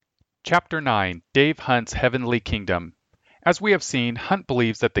Chapter 9 Dave Hunt's Heavenly Kingdom. As we have seen, Hunt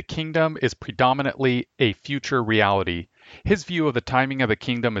believes that the kingdom is predominantly a future reality. His view of the timing of the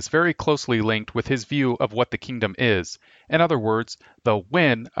kingdom is very closely linked with his view of what the kingdom is. In other words, the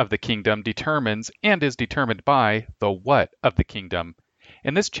when of the kingdom determines and is determined by the what of the kingdom.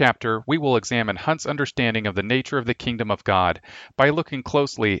 In this chapter, we will examine Hunt's understanding of the nature of the kingdom of God by looking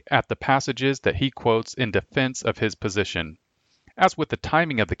closely at the passages that he quotes in defense of his position. As with the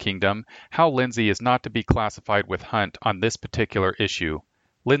timing of the kingdom, Hal Lindsey is not to be classified with Hunt on this particular issue.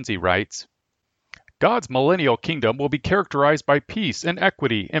 Lindsey writes, God's millennial kingdom will be characterized by peace and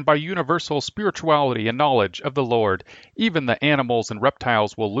equity and by universal spirituality and knowledge of the Lord. Even the animals and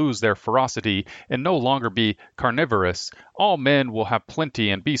reptiles will lose their ferocity and no longer be carnivorous. All men will have plenty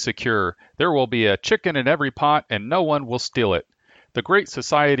and be secure. There will be a chicken in every pot and no one will steal it. The great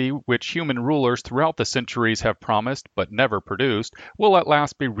society which human rulers throughout the centuries have promised but never produced will at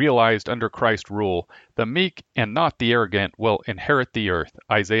last be realized under Christ's rule. The meek and not the arrogant will inherit the earth.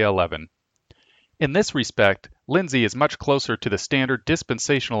 Isaiah 11. In this respect, Lindsey is much closer to the standard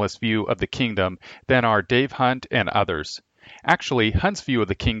dispensationalist view of the kingdom than are Dave Hunt and others. Actually, Hunt's view of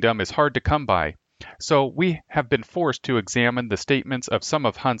the kingdom is hard to come by. So we have been forced to examine the statements of some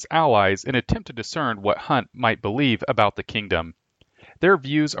of Hunt's allies and attempt to discern what Hunt might believe about the kingdom. Their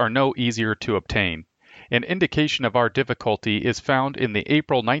views are no easier to obtain. An indication of our difficulty is found in the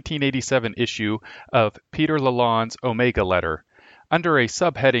April 1987 issue of Peter Lalonde's Omega Letter. Under a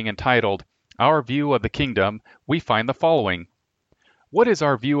subheading entitled, Our View of the Kingdom, we find the following. What is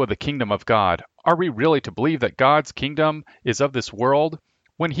our view of the kingdom of God? Are we really to believe that God's kingdom is of this world,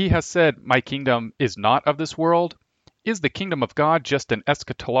 when he has said, My kingdom is not of this world? Is the kingdom of God just an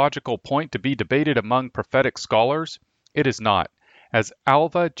eschatological point to be debated among prophetic scholars? It is not. As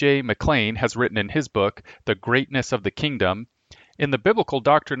Alva J. McClain has written in his book, The Greatness of the Kingdom, in the biblical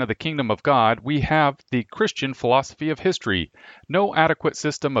doctrine of the kingdom of God, we have the Christian philosophy of history. No adequate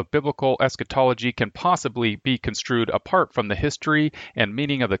system of biblical eschatology can possibly be construed apart from the history and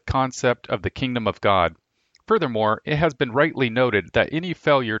meaning of the concept of the kingdom of God. Furthermore, it has been rightly noted that any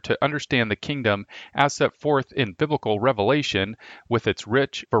failure to understand the kingdom as set forth in biblical revelation, with its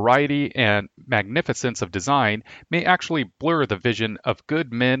rich variety and magnificence of design, may actually blur the vision of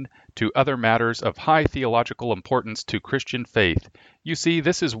good men to other matters of high theological importance to Christian faith. You see,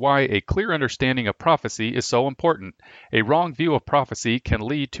 this is why a clear understanding of prophecy is so important. A wrong view of prophecy can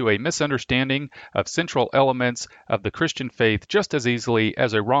lead to a misunderstanding of central elements of the Christian faith just as easily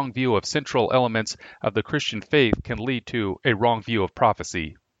as a wrong view of central elements of the Christian faith can lead to a wrong view of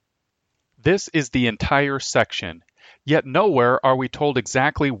prophecy. This is the entire section. Yet nowhere are we told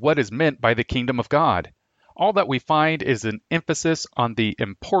exactly what is meant by the kingdom of God. All that we find is an emphasis on the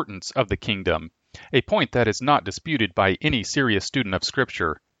importance of the kingdom, a point that is not disputed by any serious student of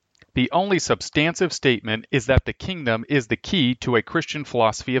Scripture. The only substantive statement is that the kingdom is the key to a Christian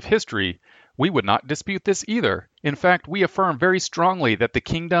philosophy of history. We would not dispute this either. In fact, we affirm very strongly that the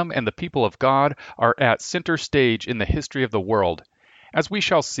kingdom and the people of God are at center stage in the history of the world. As we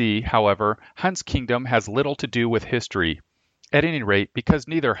shall see, however, Hunt's kingdom has little to do with history. At any rate, because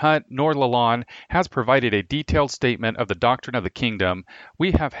neither Hunt nor Lalonde has provided a detailed statement of the doctrine of the kingdom,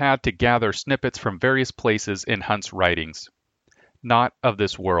 we have had to gather snippets from various places in Hunt's writings. Not of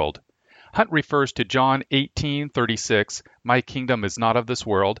this world. Hunt refers to John 18:36, My kingdom is not of this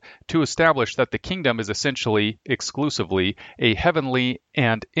world, to establish that the kingdom is essentially, exclusively, a heavenly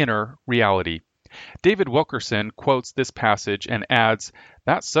and inner reality. David Wilkerson quotes this passage and adds,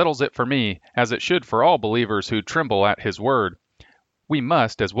 That settles it for me, as it should for all believers who tremble at his word. We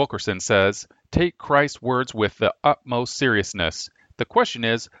must, as Wilkerson says, take Christ's words with the utmost seriousness. The question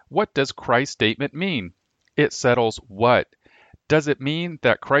is, what does Christ's statement mean? It settles what? Does it mean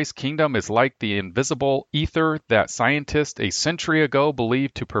that Christ's kingdom is like the invisible ether that scientists a century ago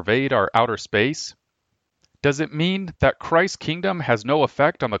believed to pervade our outer space? Does it mean that Christ's kingdom has no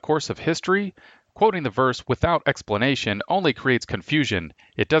effect on the course of history? Quoting the verse without explanation only creates confusion.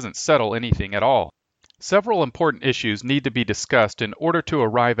 It doesn't settle anything at all. Several important issues need to be discussed in order to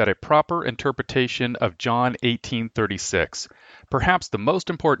arrive at a proper interpretation of John 18:36. Perhaps the most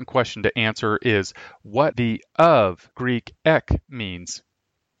important question to answer is what the of Greek ek means.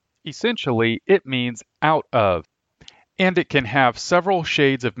 Essentially, it means out of, and it can have several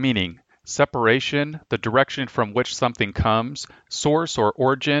shades of meaning. Separation, the direction from which something comes, source or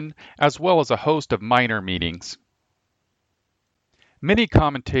origin, as well as a host of minor meanings. Many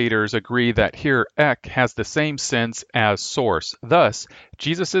commentators agree that here ek has the same sense as source. Thus,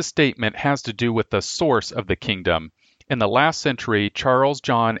 Jesus' statement has to do with the source of the kingdom. In the last century, Charles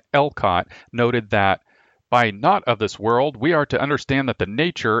John Elcott noted that By not of this world, we are to understand that the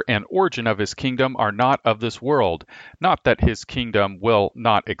nature and origin of his kingdom are not of this world, not that his kingdom will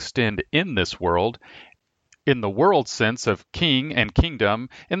not extend in this world, in the world sense of king and kingdom,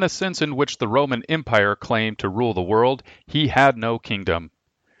 in the sense in which the Roman Empire claimed to rule the world, he had no kingdom.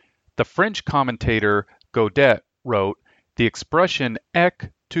 The French commentator Godet wrote, "The expression ek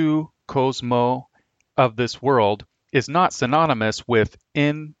tu cosmo of this world is not synonymous with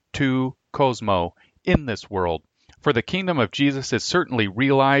in tu cosmo, in this world. For the kingdom of Jesus is certainly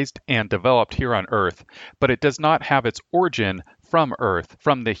realized and developed here on earth, but it does not have its origin from earth,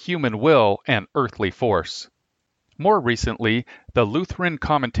 from the human will and earthly force." More recently, the Lutheran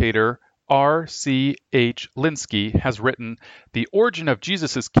commentator R. C. H. Linsky has written, "The origin of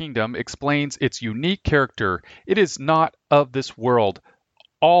Jesus' kingdom explains its unique character. It is not of this world.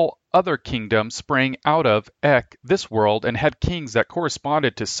 All other kingdoms sprang out of this world and had kings that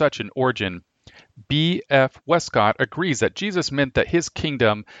corresponded to such an origin." B. F. Westcott agrees that Jesus meant that his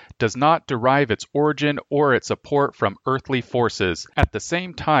kingdom does not derive its origin or its support from earthly forces. At the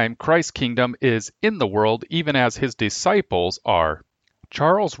same time, Christ's kingdom is in the world even as his disciples are.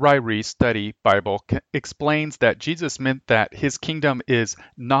 Charles Ryrie's Study Bible explains that Jesus meant that his kingdom is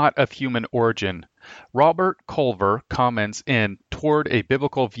not of human origin. Robert Culver comments in Toward a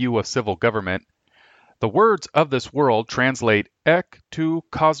Biblical View of Civil Government, "The words of this world translate ek tu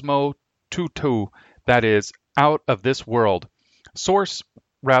cosmo tutu, that is, out of this world. Source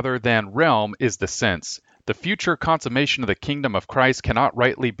rather than realm is the sense. The future consummation of the kingdom of Christ cannot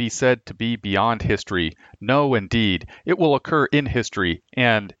rightly be said to be beyond history. No, indeed, it will occur in history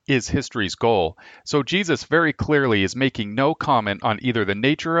and is history's goal." So Jesus very clearly is making no comment on either the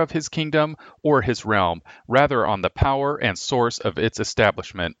nature of his kingdom or his realm, rather on the power and source of its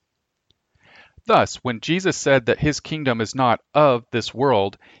establishment. Thus, when Jesus said that his kingdom is not of this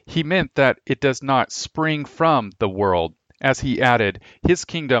world, he meant that it does not spring from the world. As he added, his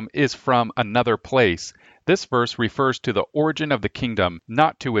kingdom is from another place. This verse refers to the origin of the kingdom,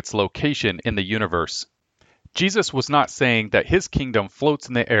 not to its location in the universe. Jesus was not saying that his kingdom floats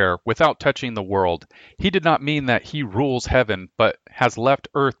in the air without touching the world. He did not mean that he rules heaven, but has left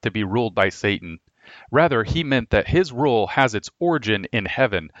earth to be ruled by Satan. Rather, he meant that his rule has its origin in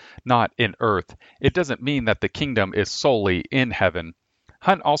heaven, not in earth. It doesn't mean that the kingdom is solely in heaven.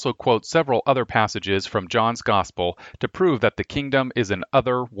 Hunt also quotes several other passages from John's Gospel to prove that the kingdom is an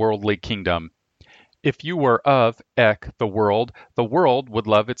otherworldly kingdom. "If you were of the world would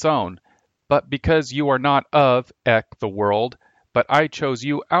love its own. But because you are not of the world, but I chose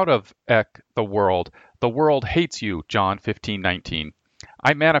you out of the world hates you." John 15:19.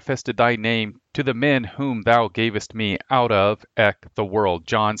 "I manifested thy name to the men whom thou gavest me out of the world."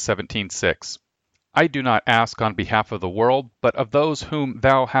 John 17:6. "I do not ask on behalf of the world, but of those whom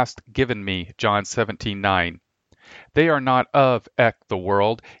thou hast given me." John 17:9. "They are not of the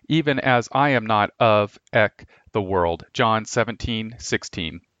world, even as I am not of the world." John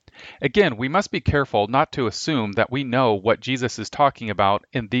 17:16. Again, we must be careful not to assume that we know what Jesus is talking about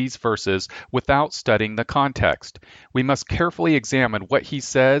in these verses without studying the context. We must carefully examine what he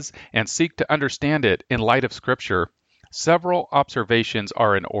says and seek to understand it in light of Scripture. Several observations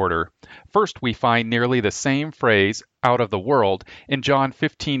are in order. First, we find nearly the same phrase, "out of the world," in John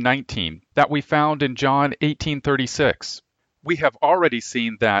 15:19 that we found in John 18:36. We have already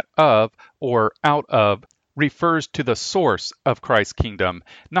seen that "of" or "out of" refers to the source of Christ's kingdom,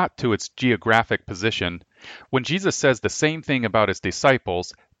 not to its geographic position. When Jesus says the same thing about his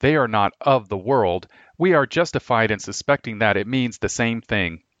disciples, "They are not of the world," we are justified in suspecting that it means the same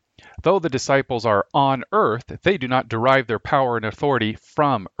thing. Though the disciples are on earth, they do not derive their power and authority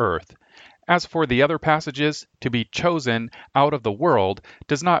from earth. As for the other passages, to be chosen out of the world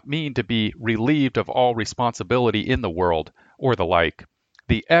does not mean to be relieved of all responsibility in the world, or the like.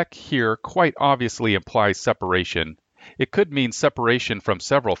 The ek here quite obviously implies separation. It could mean separation from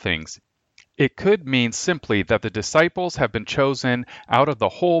several things. It could mean simply that the disciples have been chosen out of the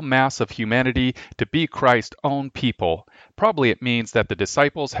whole mass of humanity to be Christ's own people. Probably it means that the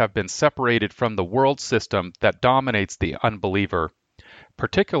disciples have been separated from the world system that dominates the unbeliever.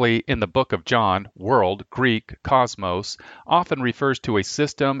 Particularly in the book of John, world, Greek, cosmos, often refers to a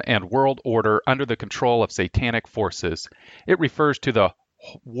system and world order under the control of satanic forces. It refers to the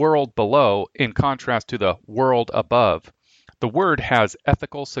world below in contrast to the world above. The word has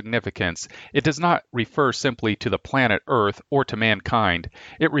ethical significance. It does not refer simply to the planet Earth or to mankind.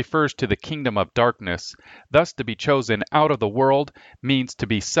 It refers to the kingdom of darkness. Thus, to be chosen out of the world means to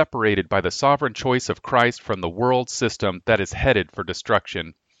be separated by the sovereign choice of Christ from the world system that is headed for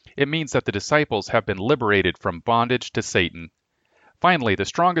destruction. It means that the disciples have been liberated from bondage to Satan. Finally, the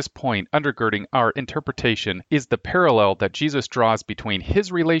strongest point undergirding our interpretation is the parallel that Jesus draws between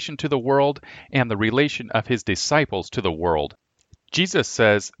his relation to the world and the relation of his disciples to the world. Jesus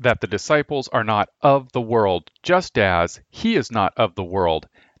says that the disciples are not of the world, just as he is not of the world.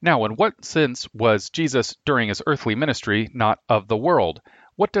 Now, in what sense was Jesus during his earthly ministry not of the world?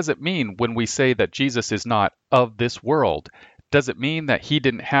 What does it mean when we say that Jesus is not of this world? Does it mean that he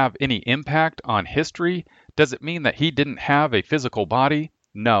didn't have any impact on history? Does it mean that he didn't have a physical body?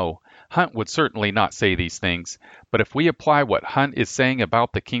 No, Hunt would certainly not say these things. But if we apply what Hunt is saying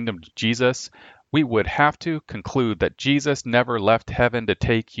about the kingdom to Jesus, we would have to conclude that Jesus never left heaven to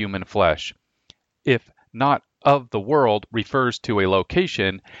take human flesh. If not of the world refers to a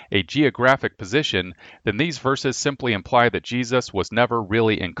location, a geographic position, then these verses simply imply that Jesus was never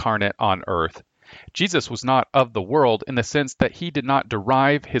really incarnate on earth. Jesus was not of the world in the sense that he did not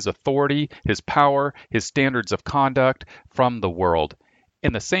derive his authority, his power, his standards of conduct from the world.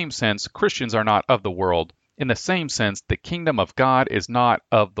 In the same sense, Christians are not of the world. In the same sense, the kingdom of God is not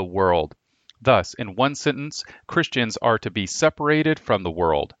of the world. Thus, in one sentence, Christians are to be separated from the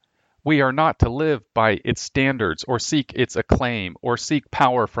world. We are not to live by its standards or seek its acclaim or seek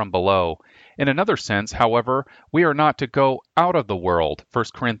power from below. In another sense, however, we are not to go out of the world, 1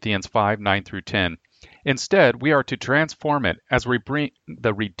 Corinthians 5:9-10. Instead, we are to transform it as we bring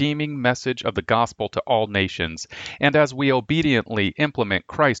the redeeming message of the gospel to all nations, and as we obediently implement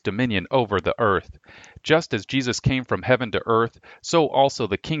Christ's dominion over the earth. Just as Jesus came from heaven to earth, so also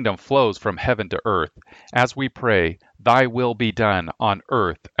the kingdom flows from heaven to earth. As we pray, "Thy will be done on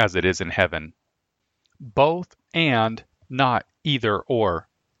earth as it is in heaven." Both and, not either or.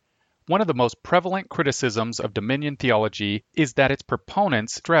 One of the most prevalent criticisms of dominion theology is that its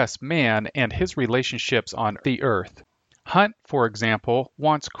proponents stress man and his relationships on the earth. Hunt, for example,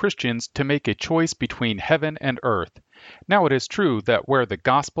 wants Christians to make a choice between heaven and earth. Now, it is true that where the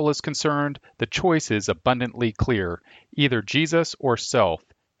gospel is concerned, the choice is abundantly clear: either Jesus or self,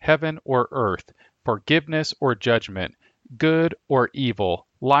 heaven or earth, forgiveness or judgment, good or evil,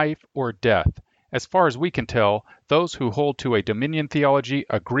 life or death. As far as we can tell, those who hold to a dominion theology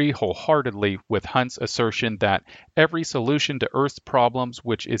agree wholeheartedly with Hunt's assertion that every solution to earth's problems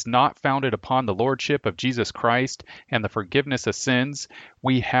which is not founded upon the lordship of Jesus Christ and the forgiveness of sins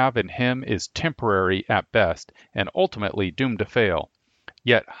we have in him is temporary at best and ultimately doomed to fail.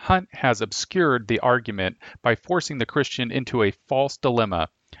 Yet Hunt has obscured the argument by forcing the Christian into a false dilemma.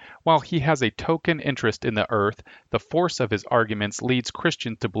 While he has a token interest in the earth, the force of his arguments leads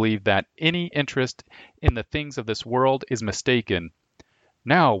Christians to believe that any interest in the things of this world is mistaken.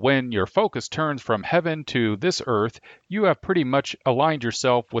 Now, when your focus turns from heaven to this earth, you have pretty much aligned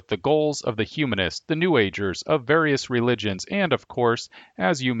yourself with the goals of the humanists, the New Agers, of various religions, and of course,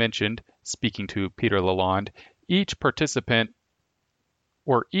 as you mentioned, speaking to Peter Lalonde, each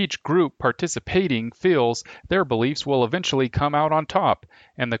group participating feels their beliefs will eventually come out on top,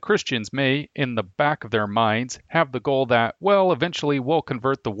 and the Christians may, in the back of their minds, have the goal that, well, eventually we'll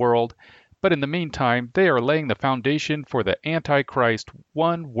convert the world, but in the meantime, they are laying the foundation for the Antichrist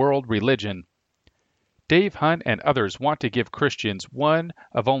one-world religion. Dave Hunt and others want to give Christians one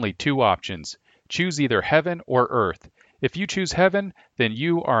of only two options: choose either heaven or earth. If you choose heaven, then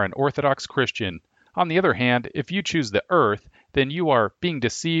you are an Orthodox Christian. On the other hand, if you choose the earth, then you are being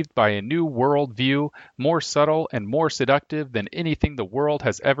deceived by a new world view, more subtle and more seductive than anything the world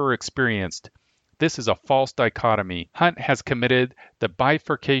has ever experienced. This is a false dichotomy. Hunt has committed the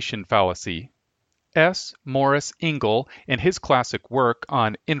bifurcation fallacy. S. Morris Engel, in his classic work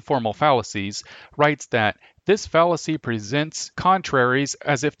on informal fallacies, writes that this fallacy presents contraries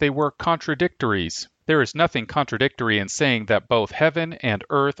as if they were contradictories. There is nothing contradictory in saying that both heaven and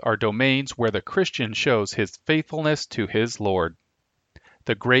earth are domains where the Christian shows his faithfulness to his Lord.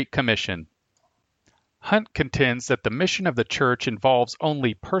 The Great Commission. Hunt contends that the mission of the church involves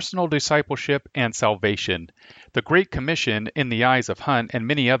only personal discipleship and salvation. The Great Commission, in the eyes of Hunt and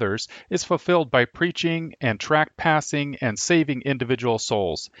many others, is fulfilled by preaching and tract passing and saving individual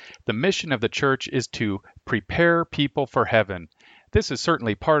souls. The mission of the church is to prepare people for heaven. This is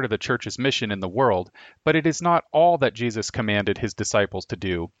certainly part of the church's mission in the world, but it is not all that Jesus commanded his disciples to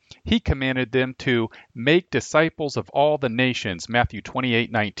do. He commanded them to make disciples of all the nations, Matthew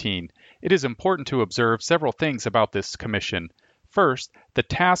 28:19. It is important to observe several things about this commission. First, the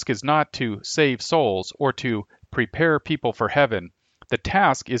task is not to save souls or to prepare people for heaven. The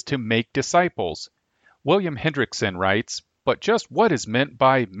task is to make disciples. William Hendrickson writes, "But just what is meant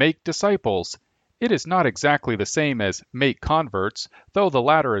by make disciples? It is not exactly the same as make converts, though the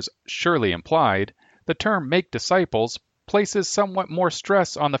latter is surely implied. The term make disciples places somewhat more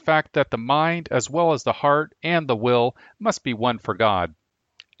stress on the fact that the mind, as well as the heart and the will, must be one for God.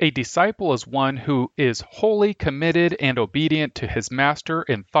 A disciple is one who is wholly committed and obedient to his master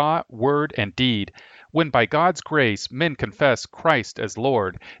in thought, word, and deed. When by God's grace men confess Christ as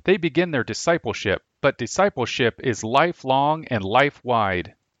Lord, they begin their discipleship, but discipleship is lifelong and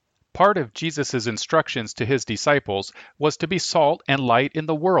life-wide. Part of Jesus' instructions to his disciples was to be salt and light in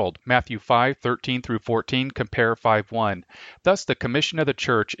the world, Matthew 5:13 through 14, compare 5:1. Thus, the commission of the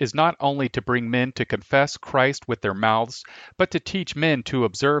church is not only to bring men to confess Christ with their mouths, but to teach men to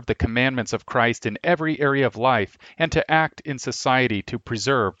observe the commandments of Christ in every area of life and to act in society to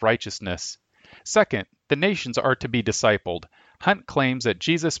preserve righteousness. Second, the nations are to be discipled. Hunt claims that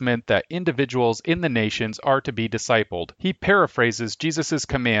Jesus meant that individuals in the nations are to be discipled. He paraphrases Jesus'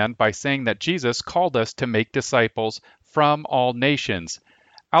 command by saying that Jesus called us to make disciples from all nations.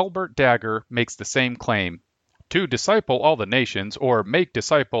 Albert Dagger makes the same claim. To disciple all the nations, or make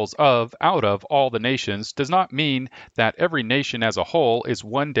disciples out of all the nations, does not mean that every nation as a whole is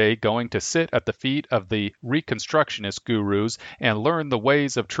one day going to sit at the feet of the Reconstructionist gurus and learn the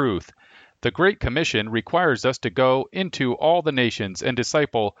ways of truth. The Great Commission requires us to go into all the nations and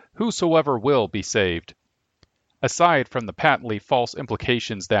disciple whosoever will be saved. Aside from the patently false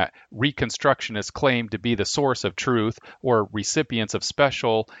implications that Reconstructionists claim to be the source of truth or recipients of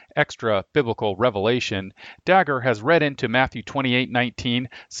special, extra-biblical revelation, Dagger has read into Matthew 28:19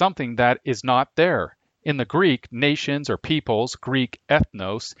 something that is not there. In the Greek, nations or peoples, Greek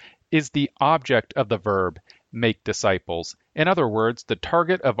ethnos, is the object of the verb, make disciples. In other words, the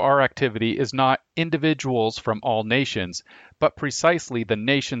target of our activity is not individuals from all nations, but precisely the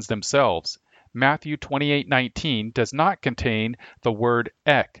nations themselves. Matthew 28:19 does not contain the word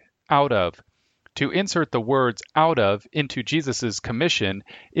ek, out of. To insert the words out of into Jesus' commission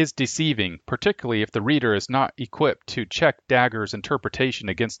is deceiving, particularly if the reader is not equipped to check Dagger's interpretation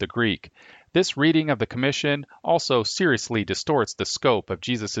against the Greek. This reading of the commission also seriously distorts the scope of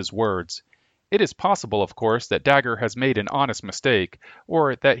Jesus' words. It is possible, of course, that Dagger has made an honest mistake,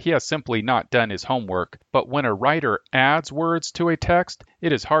 or that he has simply not done his homework, but when a writer adds words to a text,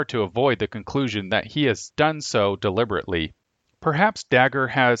 it is hard to avoid the conclusion that he has done so deliberately. Perhaps Dagger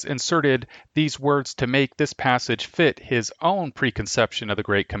has inserted these words to make this passage fit his own preconception of the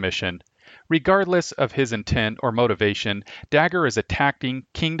Great Commission. Regardless of his intent or motivation, Dagger is attacking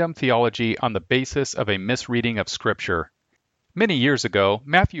kingdom theology on the basis of a misreading of Scripture. Many years ago,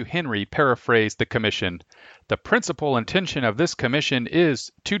 Matthew Henry paraphrased the commission. The principal intention of this commission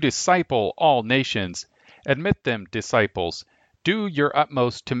is to disciple all nations. Admit them disciples. Do your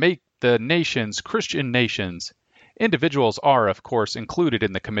utmost to make the nations Christian nations. Individuals are, of course, included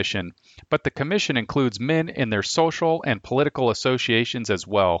in the commission, but the commission includes men in their social and political associations as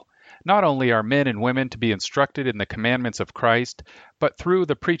well. Not only are men and women to be instructed in the commandments of Christ, but through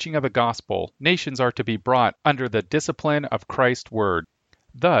the preaching of the gospel, nations are to be brought under the discipline of Christ's word.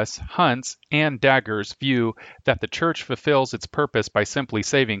 Thus, Hunt's and Dagger's view that the church fulfills its purpose by simply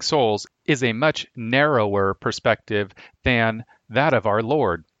saving souls is a much narrower perspective than that of our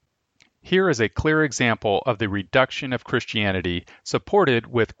Lord. Here is a clear example of the reduction of Christianity, supported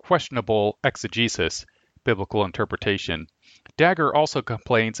with questionable exegesis, biblical interpretation. Dagger also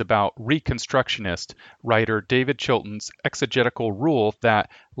complains about Reconstructionist writer David Chilton's exegetical rule that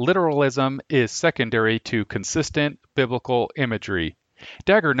literalism is secondary to consistent biblical imagery.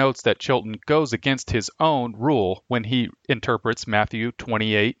 Dagger notes that Chilton goes against his own rule when he interprets Matthew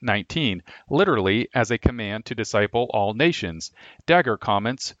 28:19 literally as a command to disciple all nations. Dagger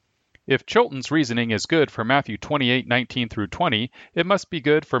comments, "If Chilton's reasoning is good for Matthew 28:19 through 20, it must be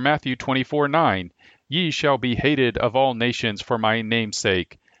good for Matthew 24:9. Ye shall be hated of all nations for my name's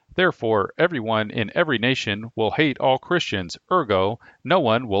sake. Therefore, everyone in every nation will hate all Christians, ergo, no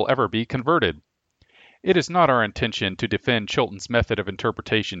one will ever be converted." It is not our intention to defend Chilton's method of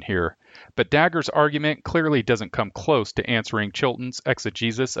interpretation here, but Dagger's argument clearly doesn't come close to answering Chilton's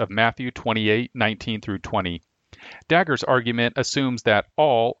exegesis of Matthew 28:19 through 20. Dagger's argument assumes that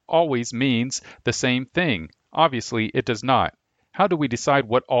all always means the same thing. Obviously, it does not. How do we decide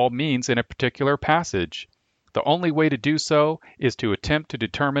what all means in a particular passage? The only way to do so is to attempt to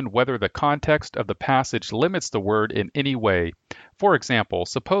determine whether the context of the passage limits the word in any way. For example,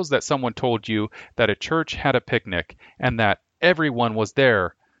 suppose that someone told you that a church had a picnic and that everyone was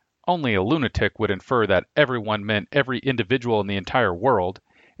there. Only a lunatic would infer that everyone meant every individual in the entire world.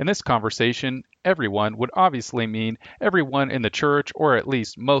 In this conversation, everyone would obviously mean everyone in the church or at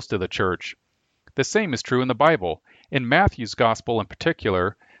least most of the church. The same is true in the Bible. In Matthew's Gospel in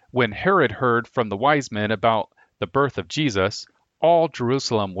particular, when Herod heard from the wise men about the birth of Jesus, all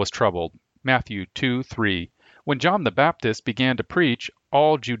Jerusalem was troubled. Matthew 2:3. When John the Baptist began to preach,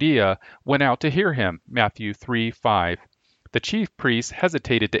 all Judea went out to hear him. Matthew 3:5. The chief priests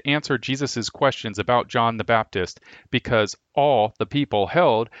hesitated to answer Jesus' questions about John the Baptist because all the people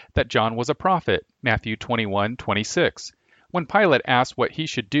held that John was a prophet. Matthew 21:26. When Pilate asked what he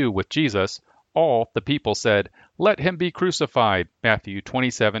should do with Jesus, all the people said, "Let him be crucified." Matthew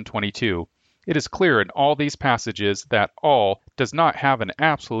 27:22. It is clear in all these passages that all does not have an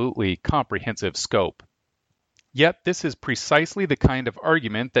absolutely comprehensive scope. Yet this is precisely the kind of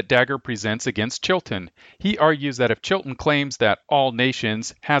argument that Dagger presents against Chilton. He argues that if Chilton claims that all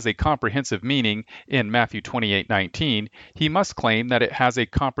nations has a comprehensive meaning in Matthew 28:19, he must claim that it has a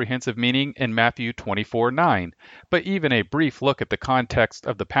comprehensive meaning in Matthew 24:9. But even a brief look at the context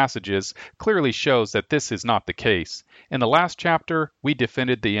of the passages clearly shows that this is not the case. In the last chapter, we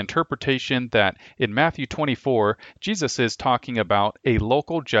defended the interpretation that in Matthew 24, Jesus is talking about a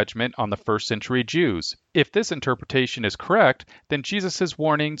local judgment on the first century Jews. If this interpretation is correct, then Jesus'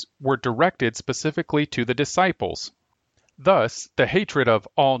 warnings were directed specifically to the disciples. Thus, the hatred of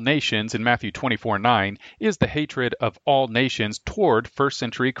all nations in Matthew 24:9 is the hatred of all nations toward first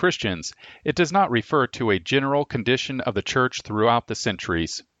century Christians. It does not refer to a general condition of the church throughout the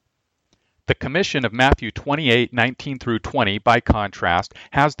centuries. The commission of Matthew 28:19 through 20, by contrast,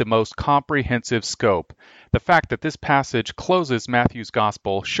 has the most comprehensive scope. The fact that this passage closes Matthew's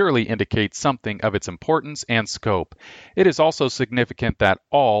gospel surely indicates something of its importance and scope. It is also significant that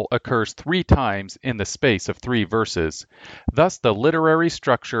all occurs 3 times in the space of 3 verses. Thus, the literary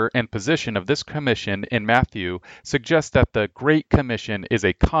structure and position of this commission in Matthew suggests that the Great Commission is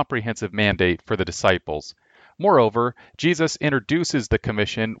a comprehensive mandate for the disciples. Moreover, Jesus introduces the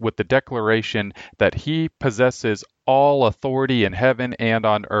commission with the declaration that he possesses all authority in heaven and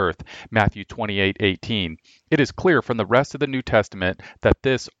on earth, Matthew 28:18. It is clear from the rest of the New Testament that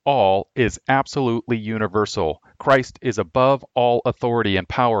this all is absolutely universal. Christ is above all authority and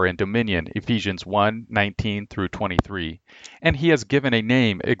power and dominion, Ephesians 1:19 through 23. And he has given a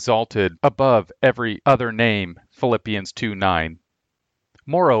name exalted above every other name, Philippians 2:9.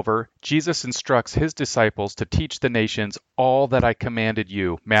 Moreover, Jesus instructs his disciples to teach the nations all that I commanded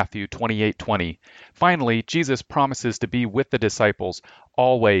you, Matthew 28:20. Finally, Jesus promises to be with the disciples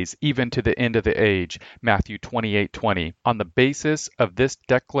always, even to the end of the age, Matthew 28:20. On the basis of this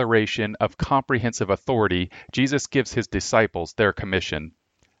declaration of comprehensive authority, Jesus gives his disciples their commission.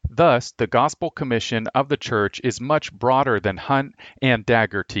 Thus, the gospel commission of the church is much broader than Hunt and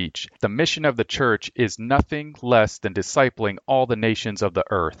Dagger teach. The mission of the church is nothing less than discipling all the nations of the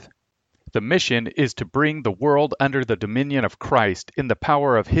earth. The mission is to bring the world under the dominion of Christ in the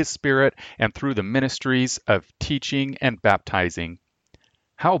power of his Spirit and through the ministries of teaching and baptizing.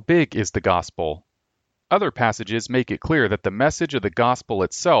 How big is the gospel? Other passages make it clear that the message of the gospel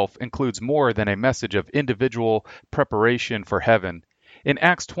itself includes more than a message of individual preparation for heaven. In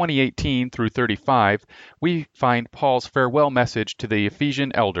Acts 20:18 through 35, we find Paul's farewell message to the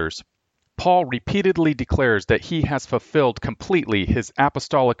Ephesian elders. Paul repeatedly declares that he has fulfilled completely his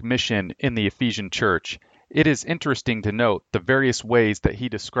apostolic mission in the Ephesian church. It is interesting to note the various ways that he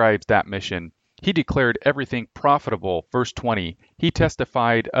describes that mission. He declared everything profitable, verse 20. He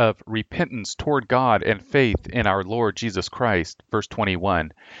testified of repentance toward God and faith in our Lord Jesus Christ, verse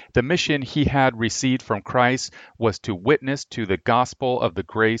 21. The mission he had received from Christ was to witness to the gospel of the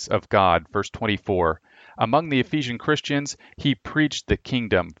grace of God, verse 24. Among the Ephesian Christians, he preached the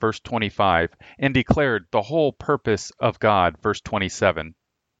kingdom, verse 25, and declared the whole purpose of God, verse 27.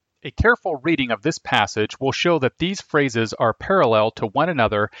 A careful reading of this passage will show that these phrases are parallel to one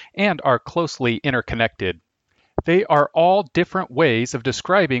another and are closely interconnected. They are all different ways of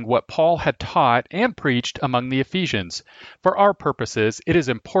describing what Paul had taught and preached among the Ephesians. For our purposes, it is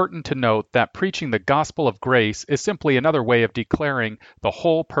important to note that preaching the gospel of grace is simply another way of declaring the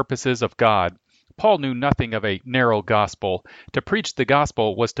whole purposes of God. Paul knew nothing of a narrow gospel. To preach the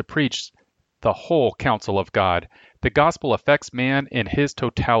gospel was to preach the whole counsel of God. The gospel affects man in his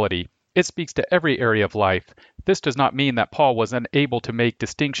totality. It speaks to every area of life. This does not mean that Paul was unable to make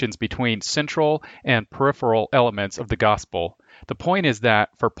distinctions between central and peripheral elements of the gospel. The point is that,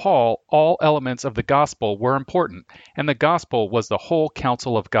 for Paul, all elements of the gospel were important, and the gospel was the whole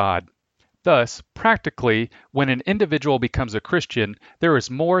counsel of God. Thus, practically, when an individual becomes a Christian, there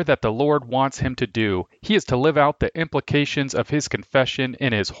is more that the Lord wants him to do. He is to live out the implications of his confession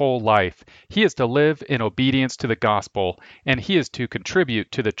in his whole life. He is to live in obedience to the gospel, and he is to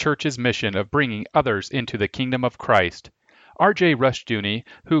contribute to the church's mission of bringing others into the kingdom of Christ. R.J. Rushdoony,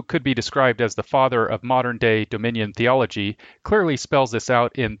 who could be described as the father of modern-day dominion theology, clearly spells this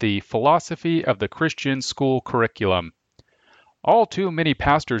out in The Philosophy of the Christian School Curriculum. All too many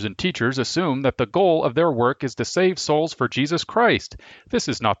pastors and teachers assume that the goal of their work is to save souls for Jesus Christ. This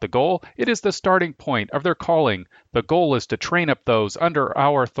is not the goal, it is the starting point of their calling. The goal is to train up those under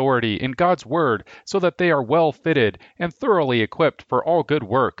our authority in God's Word so that they are well fitted and thoroughly equipped for all good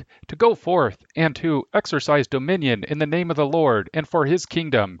work, to go forth and to exercise dominion in the name of the Lord and for His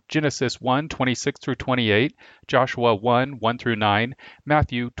kingdom. Genesis 1:26-28, Joshua 1:1-9,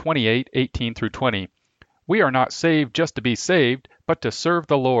 Matthew 28:18-20. We are not saved just to be saved, but to serve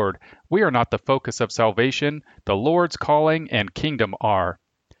the Lord. We are not the focus of salvation. The Lord's calling and kingdom are.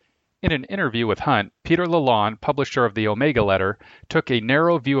 In an interview with Hunt, Peter Lalonde, publisher of the Omega Letter, took a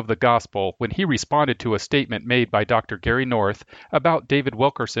narrow view of the gospel when he responded to a statement made by Dr. Gary North about David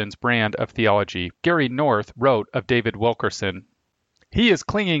Wilkerson's brand of theology. Gary North wrote of David Wilkerson, "He is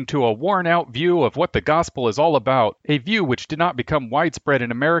clinging to a worn-out view of what the gospel is all about, a view which did not become widespread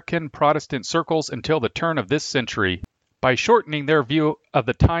in American Protestant circles until the turn of this century. By shortening their view of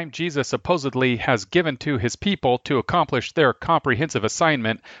the time Jesus supposedly has given to his people to accomplish their comprehensive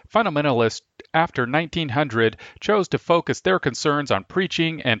assignment, fundamentalists after 1900 chose to focus their concerns on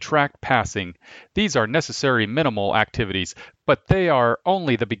preaching and tract passing. These are necessary minimal activities, but they are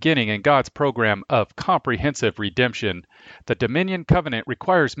only the beginning in God's program of comprehensive redemption. The Dominion Covenant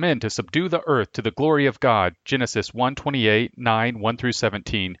requires men to subdue the earth to the glory of God, Genesis 1:28, 9,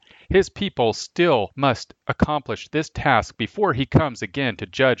 1-17. His people still must accomplish this task before he comes again to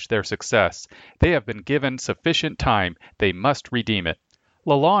judge their success. They have been given sufficient time. They must redeem it."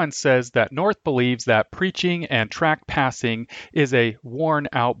 Lalonde says that North believes that preaching and tract passing is a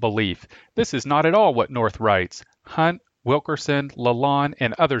worn-out belief. This is not at all what North writes. Hunt, Wilkerson, Lalonde,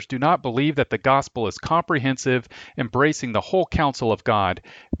 and others do not believe that the gospel is comprehensive, embracing the whole counsel of God.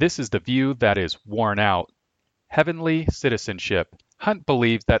 This is the view that is worn out. Heavenly citizenship. Hunt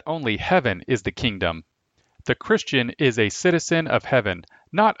believes that only heaven is the kingdom. The Christian is a citizen of heaven,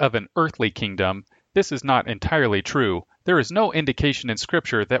 not of an earthly kingdom. This is not entirely true. There is no indication in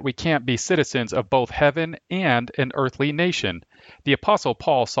Scripture that we can't be citizens of both heaven and an earthly nation. The Apostle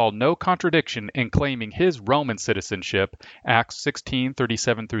Paul saw no contradiction in claiming his Roman citizenship, Acts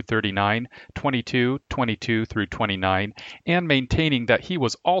 16:37-39, 22:22-29, and maintaining that he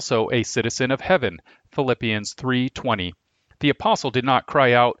was also a citizen of heaven, Philippians 3:20. The apostle did not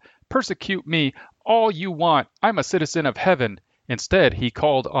cry out, "Persecute me all you want, I'm a citizen of heaven." Instead, he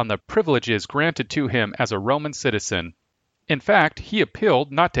called on the privileges granted to him as a Roman citizen. In fact, he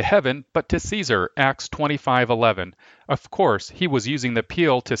appealed not to heaven, but to Caesar, Acts 25:11. Of course, he was using the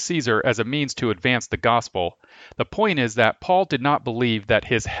appeal to Caesar as a means to advance the gospel. The point is that Paul did not believe that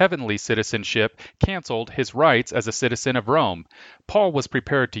his heavenly citizenship canceled his rights as a citizen of Rome. Paul was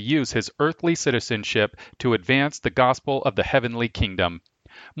prepared to use his earthly citizenship to advance the gospel of the heavenly kingdom.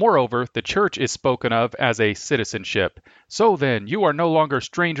 Moreover, the church is spoken of as a citizenship. So then, you are no longer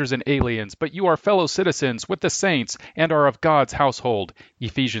strangers and aliens, but you are fellow citizens with the saints and are of God's household.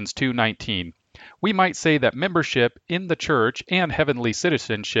 Ephesians 2:19. We might say that membership in the church and heavenly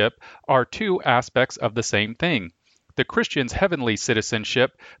citizenship are two aspects of the same thing. The Christian's heavenly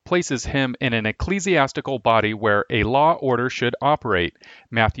citizenship places him in an ecclesiastical body where a law order should operate.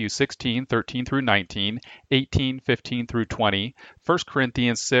 Matthew 16:13-19, 18:15-20, 1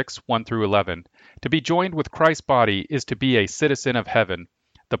 Corinthians 6:1-11. To be joined with Christ's body is to be a citizen of heaven.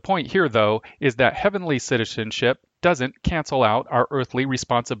 The point here, though, is that heavenly citizenship doesn't cancel out our earthly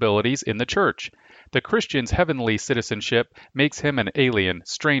responsibilities in the church. The Christian's heavenly citizenship makes him an alien,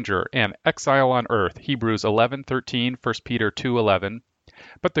 stranger, and exile on earth, Hebrews 11:13, 1 Peter 2:11.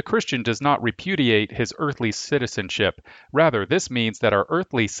 But the Christian does not repudiate his earthly citizenship. Rather, this means that our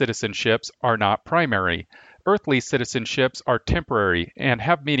earthly citizenships are not primary. Earthly citizenships are temporary and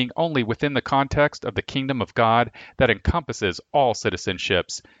have meaning only within the context of the kingdom of God that encompasses all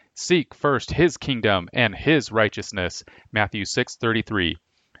citizenships. Seek first his kingdom and his righteousness, Matthew 6:33.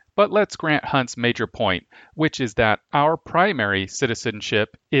 But let's grant Hunt's major point, which is that our primary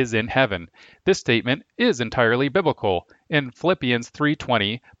citizenship is in heaven. This statement is entirely biblical. In Philippians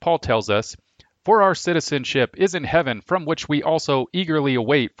 3:20, Paul tells us, "For our citizenship is in heaven, from which we also eagerly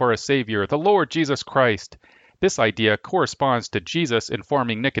await for a Savior, the Lord Jesus Christ." This idea corresponds to Jesus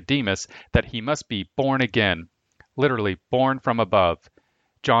informing Nicodemus that he must be born again, literally born from above.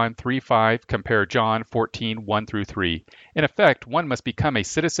 John 3:5, compare John 14:1-3. In effect, one must become a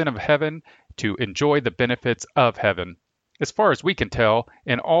citizen of heaven to enjoy the benefits of heaven. As far as we can tell,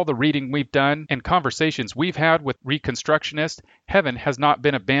 in all the reading we've done and conversations we've had with Reconstructionists, heaven has not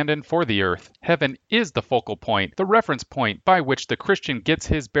been abandoned for the earth. Heaven is the focal point, the reference point by which the Christian gets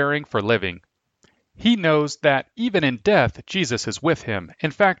his bearing for living. He knows that even in death, Jesus is with him.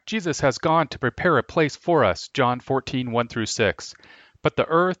 In fact, Jesus has gone to prepare a place for us, John 14, 1 through 6. But the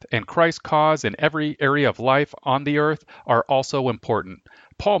earth and Christ's cause in every area of life on the earth are also important.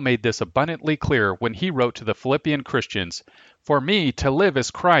 Paul made this abundantly clear when he wrote to the Philippian Christians, "For me to live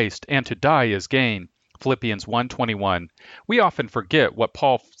is Christ, and to die is gain." Philippians 1:21. We often forget what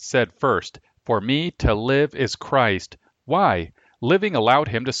Paul said first. For me to live is Christ. Why? Living allowed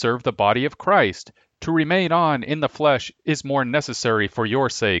him to serve the body of Christ. To remain on in the flesh is more necessary for your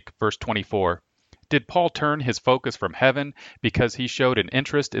sake. Verse 24. Did Paul turn his focus from heaven because he showed an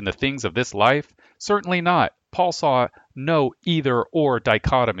interest in the things of this life? Certainly not. Paul saw no either or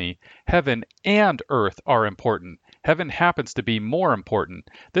dichotomy. Heaven and earth are important. Heaven happens to be more important.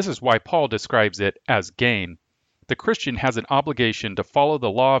 This is why Paul describes it as gain. The Christian has an obligation to follow the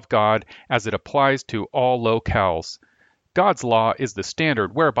law of God as it applies to all locales. God's law is the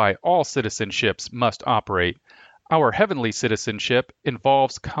standard whereby all citizenships must operate. Our heavenly citizenship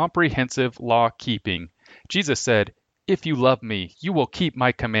involves comprehensive law keeping. Jesus said, "If you love me, you will keep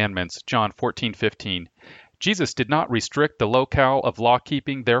my commandments." John 14:15. Jesus did not restrict the locale of law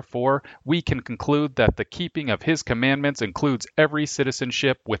keeping, therefore, we can conclude that the keeping of his commandments includes every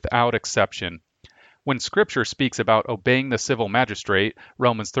citizenship without exception. When Scripture speaks about obeying the civil magistrate,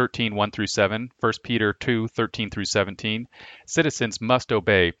 Romans 13, 1 through 7, 1 Peter 2, 13 through 17, citizens must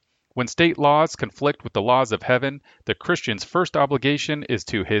obey. When state laws conflict with the laws of heaven, the Christian's first obligation is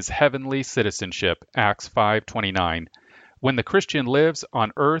to his heavenly citizenship, Acts 5:29. When the Christian lives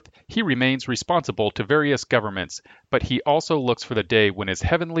on earth, he remains responsible to various governments, but he also looks for the day when his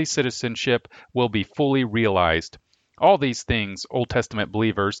heavenly citizenship will be fully realized. All these things, Old Testament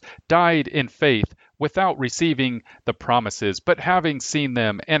believers died in faith without receiving the promises, but having seen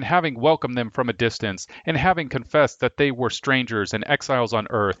them and having welcomed them from a distance, and having confessed that they were strangers and exiles on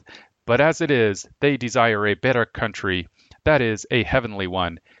earth. But as it is, they desire a better country, that is, a heavenly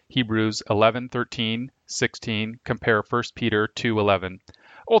one. Hebrews 11:13, 16, compare 1 Peter 2:11.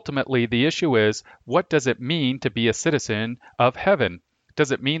 Ultimately, the issue is, what does it mean to be a citizen of heaven?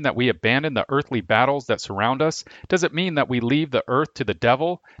 Does it mean that we abandon the earthly battles that surround us? Does it mean that we leave the earth to the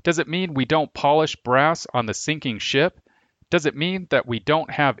devil? Does it mean we don't polish brass on the sinking ship? Does it mean that we don't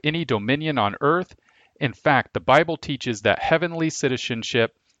have any dominion on earth? In fact, the Bible teaches that heavenly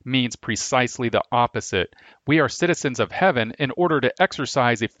citizenship means precisely the opposite. We are citizens of heaven in order to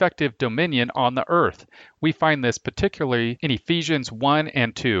exercise effective dominion on the earth. We find this particularly in Ephesians 1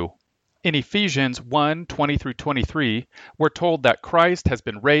 and 2. In Ephesians 1, 20 through 23, we're told that Christ has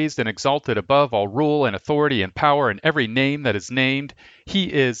been raised and exalted above all rule and authority and power and every name that is named.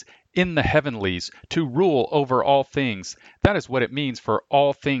 He is in the heavenlies to rule over all things. That is what it means for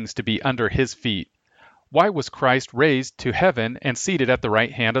all things to be under his feet. Why was Christ raised to heaven and seated at the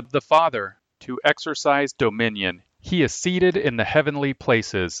right hand of the Father? To exercise dominion. He is seated in the heavenly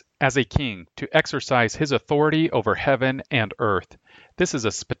places as a king to exercise his authority over heaven and earth. This is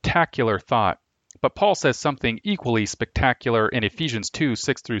a spectacular thought. But Paul says something equally spectacular in Ephesians 2,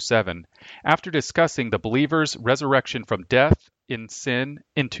 6 through 7. After discussing the believer's resurrection from death in sin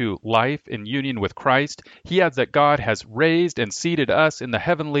into life in union with Christ, he adds that God has raised and seated us in the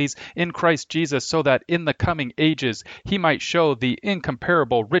heavenlies in Christ Jesus so that in the coming ages he might show the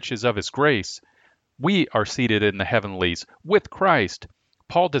incomparable riches of his grace. We are seated in the heavenlies with Christ.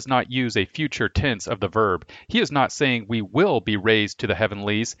 Paul does not use a future tense of the verb. He is not saying we will be raised to the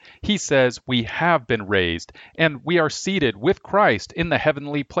heavenlies. He says we have been raised, and we are seated with Christ in the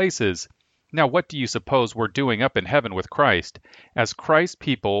heavenly places. Now, what do you suppose we're doing up in heaven with Christ? As Christ's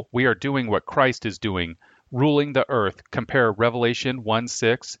people, we are doing what Christ is doing, ruling the earth. Compare Revelation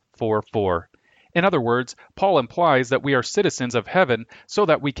 1:6, 4:4. In other words, Paul implies that we are citizens of heaven so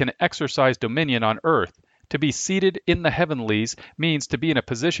that we can exercise dominion on earth. To be seated in the heavenlies means to be in a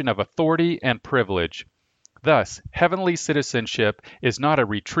position of authority and privilege. Thus, heavenly citizenship is not a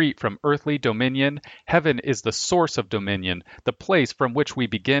retreat from earthly dominion. Heaven is the source of dominion, the place from which we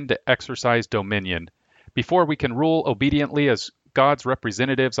begin to exercise dominion. Before we can rule obediently as God's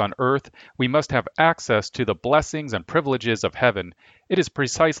representatives on earth, we must have access to the blessings and privileges of heaven. It is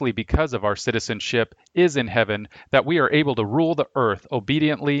precisely because of our citizenship is in heaven that we are able to rule the earth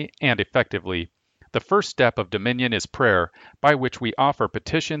obediently and effectively. The first step of dominion is prayer, by which we offer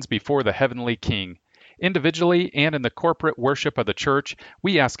petitions before the heavenly King. Individually and in the corporate worship of the church,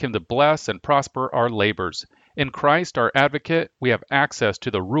 we ask him to bless and prosper our labors. In Christ, our advocate, we have access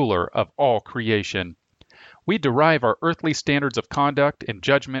to the ruler of all creation. We derive our earthly standards of conduct and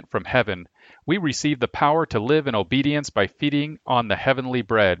judgment from heaven. We receive the power to live in obedience by feeding on the heavenly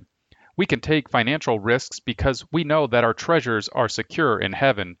bread. We can take financial risks because we know that our treasures are secure in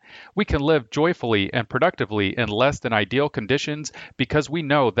heaven. We can live joyfully and productively in less than ideal conditions because we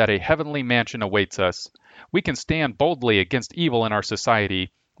know that a heavenly mansion awaits us. We can stand boldly against evil in our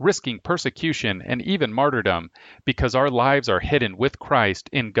society, risking persecution and even martyrdom, because our lives are hidden with Christ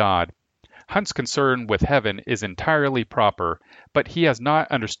in God. Hunt's concern with heaven is entirely proper, but he has not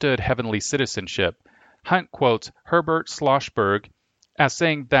understood heavenly citizenship. Hunt quotes Herbert Schlossberg as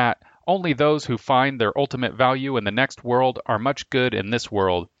saying that only those who find their ultimate value in the next world are much good in this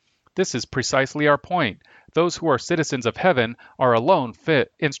world. This is precisely our point. Those who are citizens of heaven are alone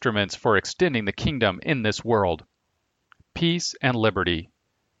fit instruments for extending the kingdom in this world. Peace and liberty.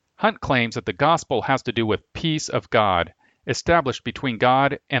 Hunt claims that the gospel has to do with peace of God, established between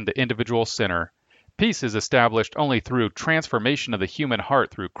God and the individual sinner. Peace is established only through transformation of the human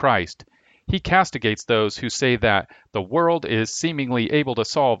heart through Christ. He castigates those who say that the world is seemingly able to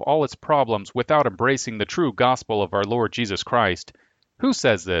solve all its problems without embracing the true gospel of our Lord Jesus Christ. Who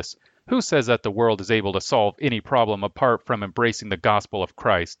says this? Who says that the world is able to solve any problem apart from embracing the gospel of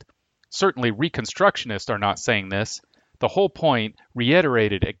Christ? Certainly Reconstructionists are not saying this. The whole point,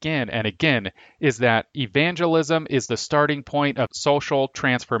 reiterated again and again, is that evangelism is the starting point of social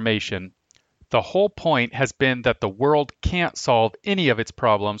transformation. The whole point has been that the world can't solve any of its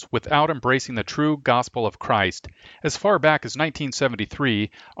problems without embracing the true gospel of Christ. As far back as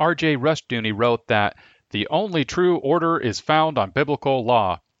 1973, R.J. Rushdoony wrote that the only true order is found on biblical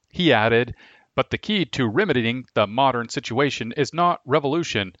law. He added, but the key to remedying the modern situation is not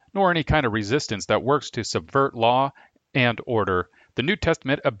revolution, nor any kind of resistance that works to subvert law and order. The New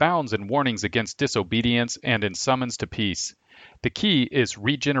Testament abounds in warnings against disobedience and in summons to peace. The key is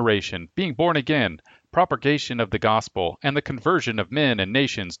regeneration, being born again, propagation of the gospel, and the conversion of men and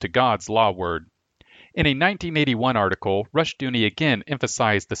nations to God's law word. In a 1981 article, Rushdoony again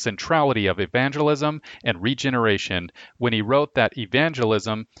emphasized the centrality of evangelism and regeneration when he wrote that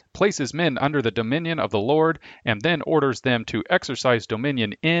evangelism places men under the dominion of the Lord and then orders them to exercise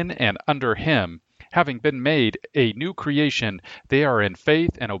dominion in and under Him. Having been made a new creation, they are in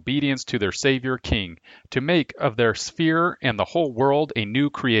faith and obedience to their Savior King, to make of their sphere and the whole world a new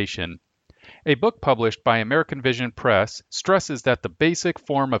creation. A book published by American Vision Press stresses that the basic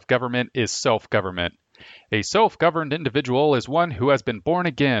form of government is self-government. A self-governed individual is one who has been born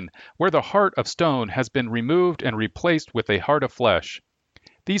again, where the heart of stone has been removed and replaced with a heart of flesh.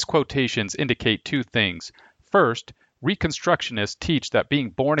 These quotations indicate two things. First, Reconstructionists teach that being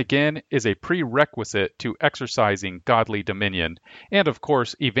born again is a prerequisite to exercising godly dominion. And of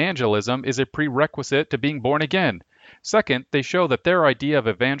course, evangelism is a prerequisite to being born again. Second, they show that their idea of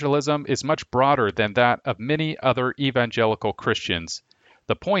evangelism is much broader than that of many other evangelical Christians.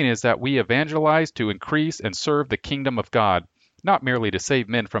 The point is that we evangelize to increase and serve the kingdom of God, not merely to save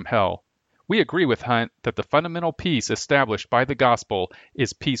men from hell. We agree with Hunt that the fundamental peace established by the gospel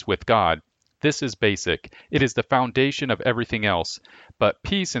is peace with God. This is basic. It is the foundation of everything else. But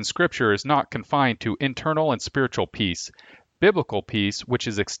peace in Scripture is not confined to internal and spiritual peace. Biblical peace, which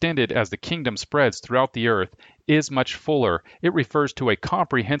is extended as the kingdom spreads throughout the earth, is much fuller. It refers to a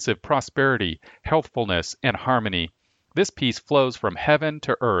comprehensive prosperity, healthfulness, and harmony. This peace flows from heaven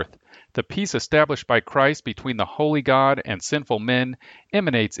to earth. The peace established by Christ between the holy God and sinful men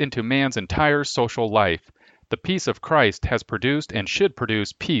emanates into man's entire social life. The peace of Christ has produced and should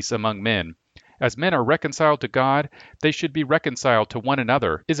produce peace among men. As men are reconciled to God, they should be reconciled to one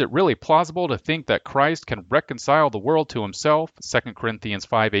another. Is it really plausible to think that Christ can reconcile the world to himself, 2 Corinthians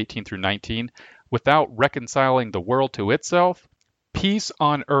 5:18-19, without reconciling the world to itself? Peace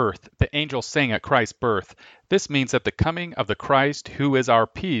on earth, the angels sang at Christ's birth. This means that the coming of the Christ, who is our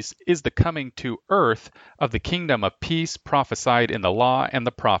peace, is the coming to earth of the kingdom of peace prophesied in the law and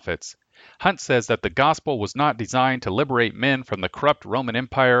the prophets. Hunt says that the gospel was not designed to liberate men from the corrupt Roman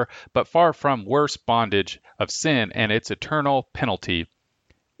Empire, but far from worse bondage of sin and its eternal penalty.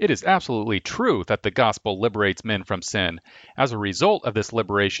 It is absolutely true that the gospel liberates men from sin. As a result of this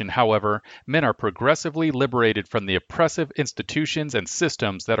liberation, however, men are progressively liberated from the oppressive institutions and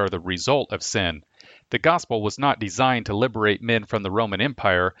systems that are the result of sin. The gospel was not designed to liberate men from the Roman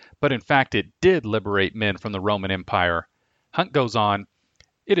Empire, but in fact it did liberate men from the Roman Empire. Hunt goes on,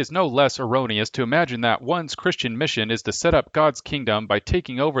 it is no less erroneous to imagine that one's Christian mission is to set up God's kingdom by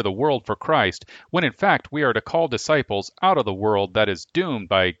taking over the world for Christ, when in fact we are to call disciples out of the world that is doomed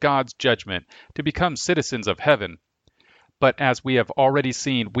by God's judgment to become citizens of heaven. But as we have already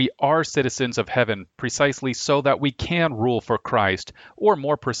seen, we are citizens of heaven precisely so that we can rule for Christ, or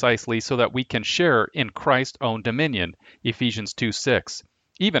more precisely so that we can share in Christ's own dominion, Ephesians 2:6.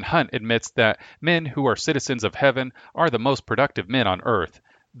 Even Hunt admits that men who are citizens of heaven are the most productive men on earth.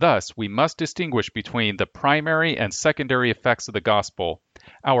 Thus, we must distinguish between the primary and secondary effects of the gospel.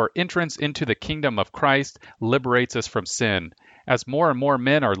 Our entrance into the kingdom of Christ liberates us from sin. As more and more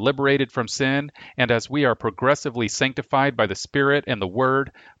men are liberated from sin, and as we are progressively sanctified by the Spirit and the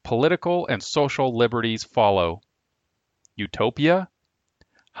Word, political and social liberties follow. Utopia?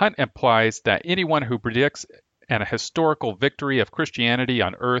 Hunt implies that anyone who predicts an historical victory of Christianity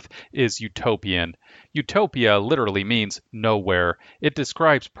on earth is utopian. Utopia literally means nowhere. It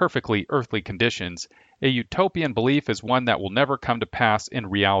describes perfectly earthly conditions. A utopian belief is one that will never come to pass in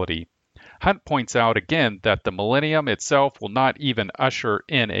reality. Hunt points out again that the millennium itself will not even usher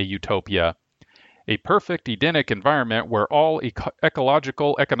in a utopia. A perfect Edenic environment where all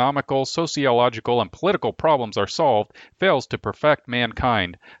ecological, economical, sociological, and political problems are solved fails to perfect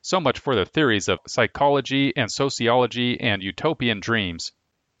mankind. So much for the theories of psychology and sociology and utopian dreams.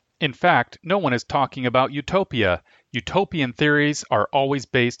 In fact, no one is talking about utopia. Utopian theories are always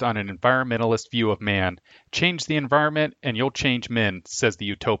based on an environmentalist view of man. Change the environment and you'll change men, says the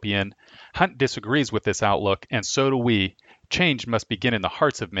utopian. Hunt disagrees with this outlook, and so do we. Change must begin in the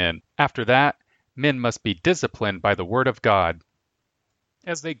hearts of men. After that, men must be disciplined by the Word of God.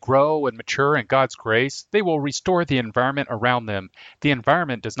 As they grow and mature in God's grace, they will restore the environment around them. The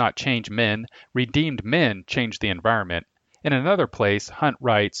environment does not change men. Redeemed men change the environment. In another place, Hunt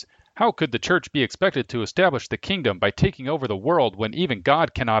writes, "How could the church be expected to establish the kingdom by taking over the world when even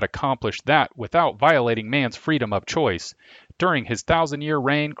God cannot accomplish that without violating man's freedom of choice? During his 1,000-year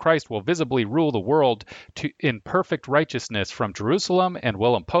reign, Christ will visibly rule the world in perfect righteousness from Jerusalem and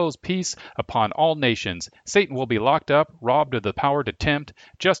will impose peace upon all nations. Satan will be locked up, robbed of the power to tempt.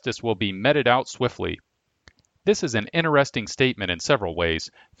 Justice will be meted out swiftly." This is an interesting statement in several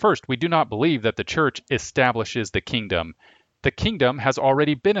ways. First, we do not believe that the church establishes the kingdom. The kingdom has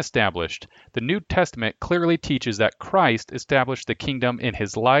already been established. The New Testament clearly teaches that Christ established the kingdom in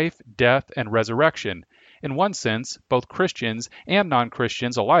his life, death, and resurrection. In one sense, both Christians and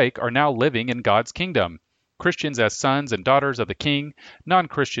non-Christians alike are now living in God's kingdom. Christians as sons and daughters of the King,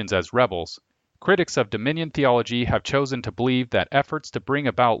 non-Christians as rebels. Critics of dominion theology have chosen to believe that efforts to bring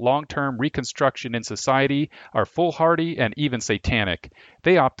about long-term reconstruction in society are foolhardy and even satanic.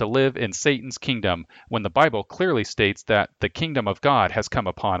 They opt to live in Satan's kingdom, when the Bible clearly states that the kingdom of God has come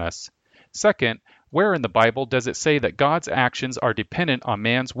upon us. Second, where in the Bible does it say that God's actions are dependent on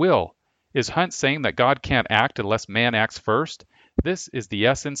man's will? Is Hunt saying that God can't act unless man acts first? This is the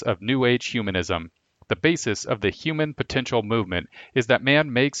essence of New Age humanism. The basis of the human potential movement is that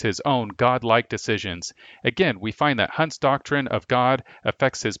man makes his own God-like decisions. Again, we find that Hunt's doctrine of God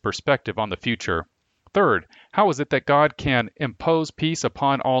affects his perspective on the future. Third, how is it that God can impose peace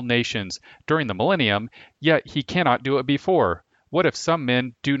upon all nations during the millennium, yet he cannot do it before? What if some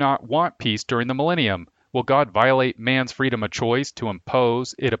men do not want peace during the millennium? Will God violate man's freedom of choice to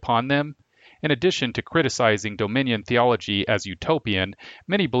impose it upon them? In addition to criticizing dominion theology as utopian,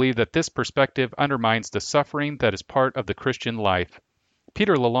 many believe that this perspective undermines the suffering that is part of the Christian life.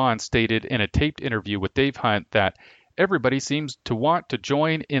 Peter Lalonde stated in a taped interview with Dave Hunt that everybody seems to want to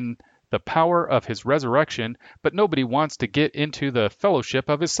join in the power of his resurrection, but nobody wants to get into the fellowship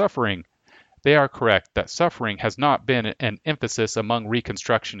of his suffering. They are correct that suffering has not been an emphasis among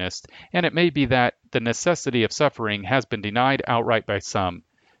Reconstructionists, and it may be that the necessity of suffering has been denied outright by some.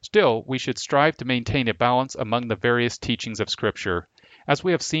 Still, we should strive to maintain a balance among the various teachings of Scripture. As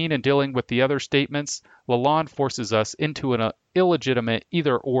we have seen in dealing with the other statements, Lalonde forces us into an illegitimate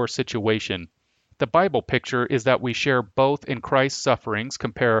either-or situation. The Bible picture is that we share both in Christ's sufferings,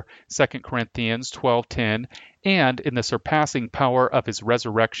 compare 2 Corinthians 12:10, and in the surpassing power of his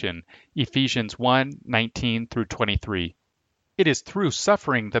resurrection, Ephesians 1:19 through 23. It is through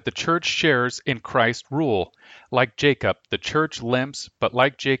suffering that the church shares in Christ's rule. Like Jacob, the church limps, but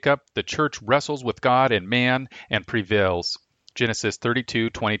like Jacob, the church wrestles with God and man and prevails. Genesis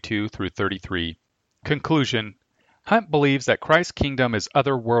 32:22 through 33. Conclusion. Hunt believes that Christ's kingdom is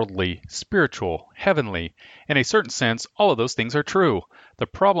otherworldly, spiritual, heavenly. In a certain sense, all of those things are true. The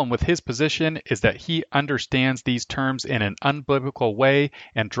problem with his position is that he understands these terms in an unbiblical way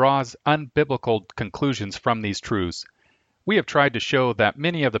and draws unbiblical conclusions from these truths. We have tried to show that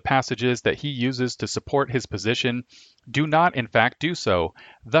many of the passages that he uses to support his position do not in fact do so.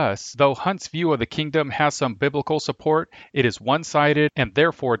 Thus, though Hunt's view of the kingdom has some biblical support, it is one-sided and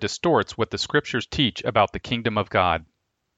therefore distorts what the scriptures teach about the kingdom of God.